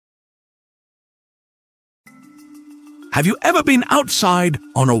Have you ever been outside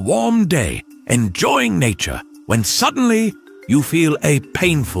on a warm day, enjoying nature, when suddenly you feel a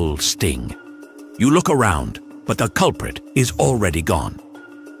painful sting? You look around, but the culprit is already gone.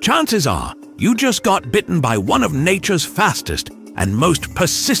 Chances are you just got bitten by one of nature's fastest and most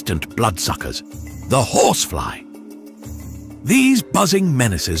persistent bloodsuckers, the horsefly. These buzzing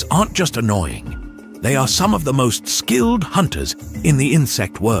menaces aren't just annoying. They are some of the most skilled hunters in the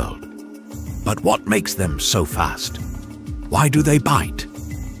insect world. But what makes them so fast? Why do they bite?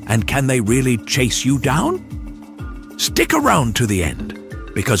 And can they really chase you down? Stick around to the end,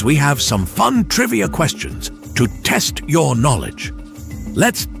 because we have some fun trivia questions to test your knowledge.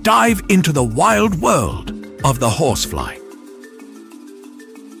 Let's dive into the wild world of the horsefly.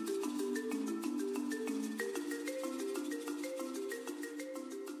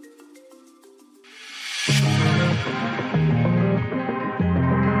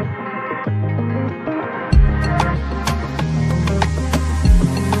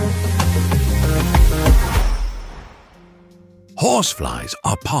 Horseflies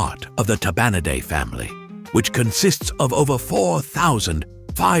are part of the Tabanidae family, which consists of over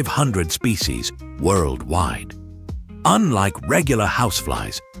 4,500 species worldwide. Unlike regular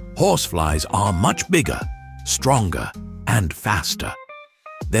houseflies, horseflies are much bigger, stronger, and faster.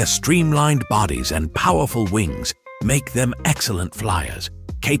 Their streamlined bodies and powerful wings make them excellent flyers,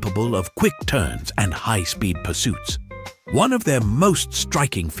 capable of quick turns and high-speed pursuits. One of their most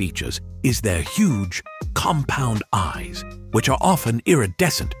striking features is their huge, compound eyes, which are often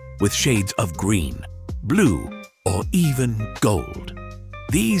iridescent with shades of green, blue, or even gold.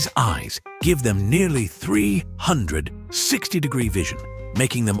 These eyes give them nearly 360-degree vision,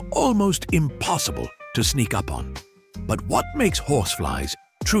 making them almost impossible to sneak up on. But what makes horseflies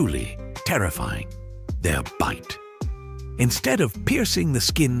truly terrifying? Their bite. Instead of piercing the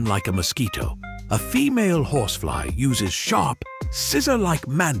skin like a mosquito, a female horsefly uses sharp, scissor-like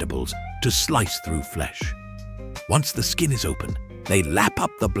mandibles to slice through flesh. Once the skin is open, they lap up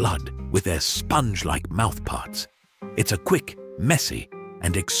the blood with their sponge-like mouthparts. It's a quick, messy,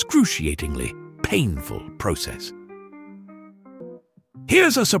 and excruciatingly painful process.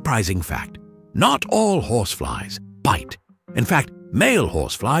 Here's a surprising fact. Not all horseflies bite. In fact, male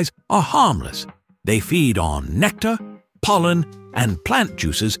horseflies are harmless. They feed on nectar, pollen, and plant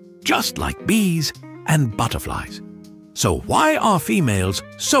juices just like bees and butterflies. So why are females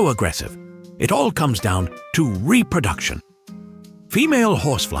so aggressive? It all comes down to reproduction. Female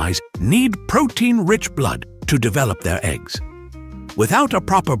horseflies need protein-rich blood to develop their eggs. Without a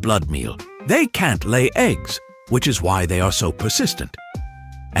proper blood meal, they can't lay eggs, which is why they are so persistent.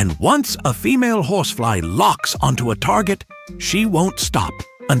 And once a female horsefly locks onto a target, she won't stop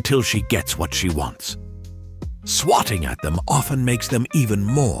until she gets what she wants. Swatting at them often makes them even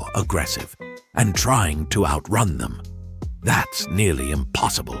more aggressive, and trying to outrun them. That's nearly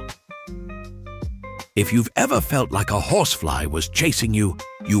impossible. If you've ever felt like a horsefly was chasing you,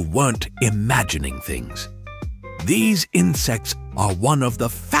 you weren't imagining things. These insects are one of the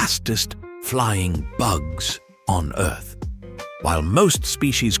fastest flying bugs on Earth. While most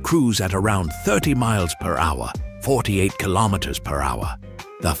species cruise at around 30 miles per hour, 48 kilometers per hour,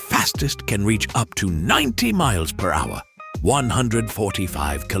 the fastest can reach up to 90 miles per hour,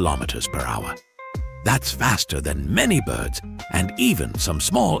 145 kilometers per hour. That's faster than many birds and even some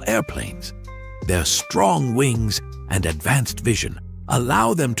small airplanes. Their strong wings and advanced vision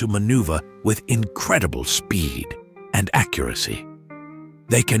allow them to maneuver with incredible speed and accuracy.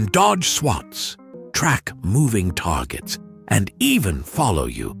 They can dodge swats, track moving targets, and even follow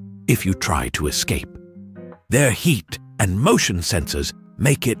you if you try to escape. Their heat and motion sensors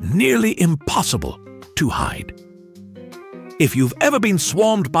make it nearly impossible to hide. If you've ever been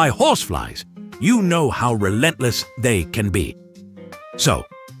swarmed by horseflies, you know how relentless they can be. So,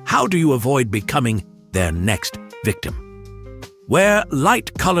 how do you avoid becoming their next victim? Wear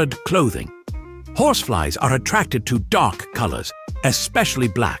light-colored clothing. Horseflies are attracted to dark colors, especially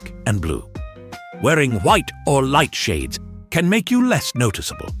black and blue. Wearing white or light shades can make you less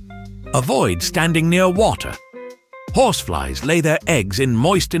noticeable. Avoid standing near water. Horseflies lay their eggs in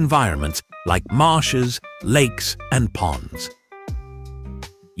moist environments like marshes, lakes, and ponds.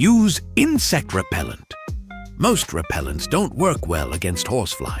 Use insect repellent. Most repellents don't work well against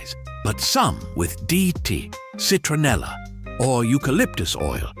horseflies, but some with DT, citronella, or eucalyptus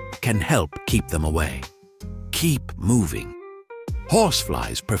oil can help keep them away. Keep moving.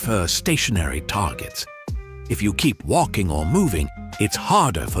 Horseflies prefer stationary targets. If you keep walking or moving, it's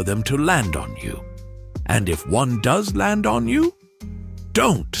harder for them to land on you. And if one does land on you,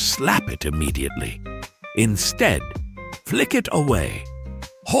 don't slap it immediately. Instead, flick it away.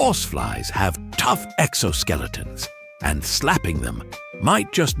 Horseflies have tough exoskeletons, and slapping them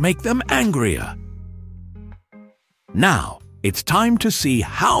might just make them angrier. Now, it's time to see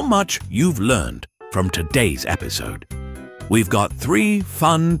how much you've learned from today's episode. We've got 3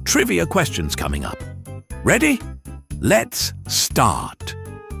 fun trivia questions coming up. Ready? Let's start.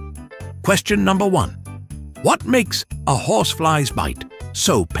 Question number 1. What makes a horsefly's bite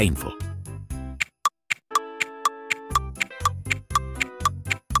so painful?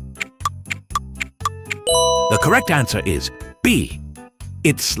 The correct answer is B.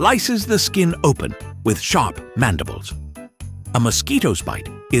 It slices the skin open with sharp mandibles. A mosquito's bite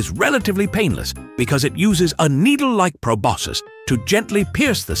is relatively painless because it uses a needle-like proboscis to gently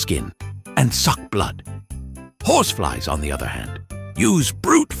pierce the skin and suck blood. Horseflies, on the other hand, use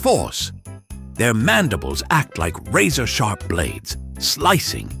brute force. Their mandibles act like razor-sharp blades,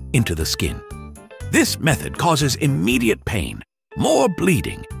 slicing into the skin. This method causes immediate pain, more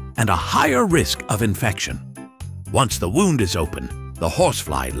bleeding, and a higher risk of infection. Once the wound is open, the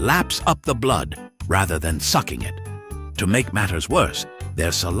horsefly laps up the blood rather than sucking it. To make matters worse,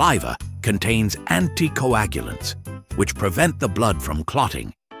 their saliva contains anticoagulants, which prevent the blood from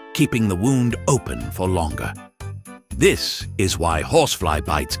clotting, keeping the wound open for longer. This is why horsefly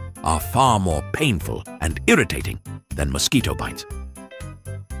bites are far more painful and irritating than mosquito bites.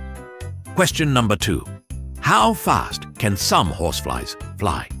 Question number 2. How fast can some horseflies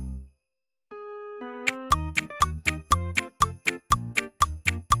fly?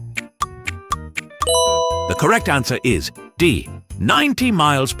 The correct answer is D. 90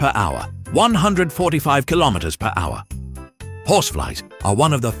 miles per hour, 145 kilometers per hour. Horseflies are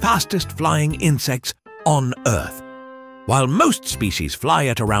one of the fastest flying insects on Earth. While most species fly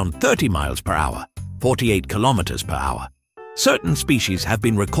at around 30 miles per hour, 48 kilometers per hour, certain species have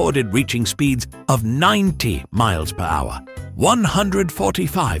been recorded reaching speeds of 90 miles per hour,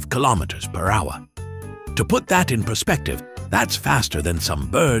 145 kilometers per hour. To put that in perspective, that's faster than some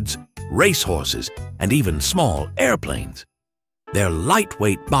birds, racehorses, and even small airplanes. Their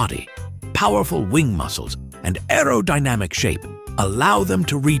lightweight body, powerful wing muscles, and aerodynamic shape allow them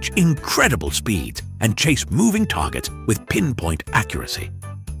to reach incredible speeds and chase moving targets with pinpoint accuracy.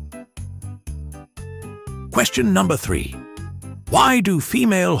 Question number 3. Why do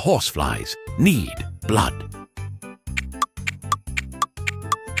female horseflies need blood?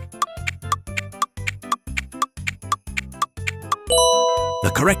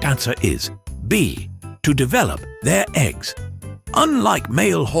 The correct answer is B. To develop their eggs. Unlike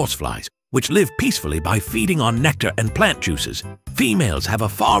male horseflies, which live peacefully by feeding on nectar and plant juices, females have a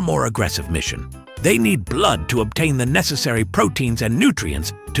far more aggressive mission. They need blood to obtain the necessary proteins and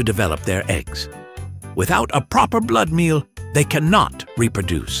nutrients to develop their eggs. Without a proper blood meal, they cannot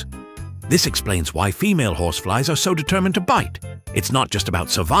reproduce. This explains why female horseflies are so determined to bite. It's not just about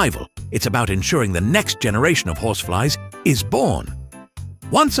survival, it's about ensuring the next generation of horseflies is born.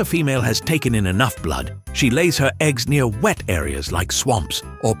 Once a female has taken in enough blood, she lays her eggs near wet areas like swamps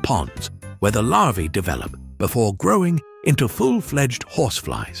or ponds, where the larvae develop before growing into full-fledged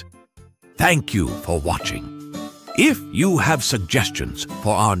horseflies. Thank you for watching. If you have suggestions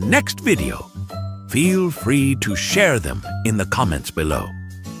for our next video, feel free to share them in the comments below.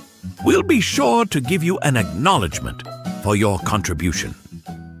 We'll be sure to give you an acknowledgement for your contribution.